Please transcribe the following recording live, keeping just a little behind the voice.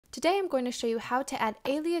Today I'm going to show you how to add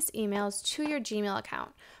alias emails to your Gmail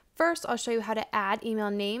account. First, I'll show you how to add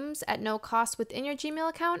email names at no cost within your Gmail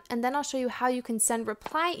account, and then I'll show you how you can send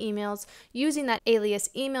reply emails using that alias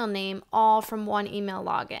email name all from one email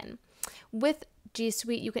login. With G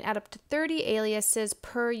Suite, you can add up to 30 aliases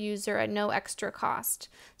per user at no extra cost.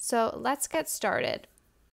 So let's get started.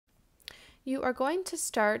 You are going to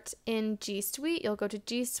start in G Suite. You'll go to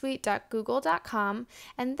gsuite.google.com,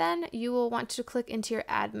 and then you will want to click into your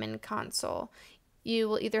admin console. You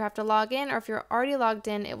will either have to log in, or if you're already logged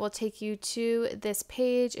in, it will take you to this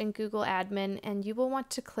page in Google Admin, and you will want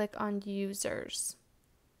to click on Users.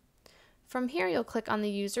 From here, you'll click on the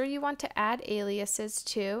user you want to add aliases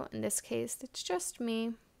to. In this case, it's just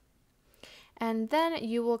me. And then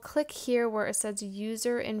you will click here where it says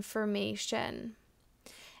User Information.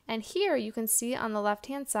 And here you can see on the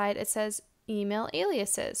left-hand side, it says email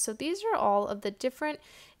aliases. So these are all of the different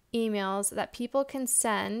emails that people can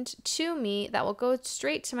send to me that will go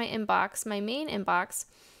straight to my inbox, my main inbox,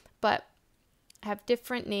 but have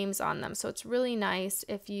different names on them. So it's really nice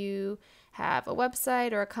if you have a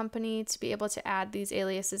website or a company to be able to add these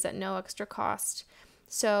aliases at no extra cost.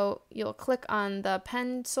 So you'll click on the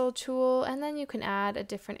pencil tool, and then you can add a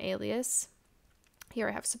different alias. Here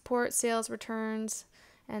I have support, sales, returns,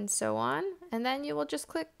 and so on. And then you will just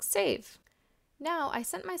click save. Now I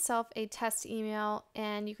sent myself a test email,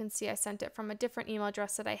 and you can see I sent it from a different email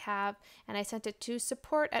address that I have, and I sent it to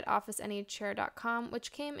support@officenychair.com,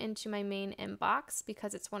 which came into my main inbox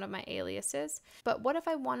because it's one of my aliases. But what if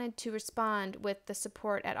I wanted to respond with the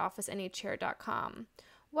support@officenychair.com?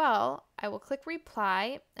 Well, I will click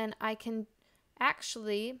reply, and I can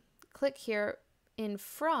actually click here in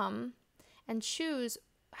from and choose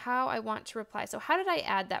how I want to reply. So how did I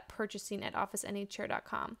add that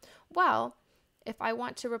purchasing@officenychair.com? Well, if I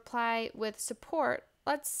want to reply with support,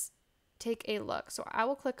 let's take a look. So I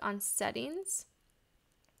will click on settings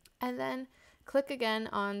and then click again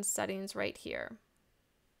on settings right here.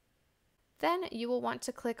 Then you will want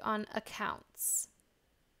to click on accounts.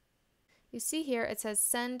 You see here it says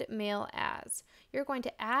send mail as. You're going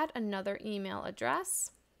to add another email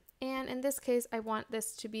address, and in this case I want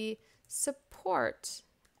this to be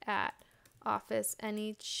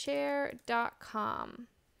support@officenychair.com.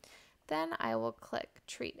 Then I will click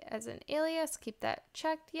treat as an alias, keep that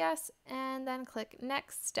checked, yes, and then click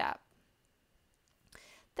next step.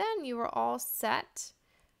 Then you are all set.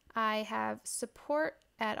 I have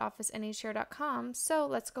support@officenychair.com, so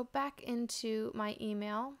let's go back into my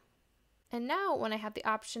email. And now when I have the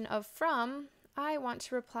option of from, I want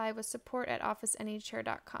to reply with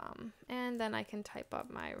support@officenychair.com. And then I can type up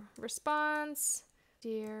my response.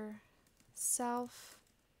 Dear self,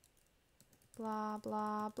 blah,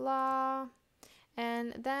 blah, blah.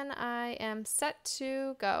 And then I am set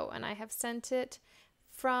to go. And I have sent it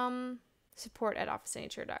from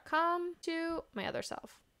support@officenychair.com to my other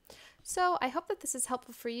self. So I hope that this is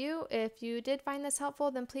helpful for you. If you did find this helpful,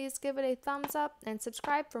 then please give it a thumbs up and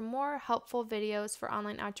subscribe for more helpful videos for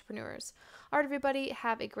online entrepreneurs. All right, everybody,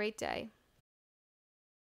 have a great day.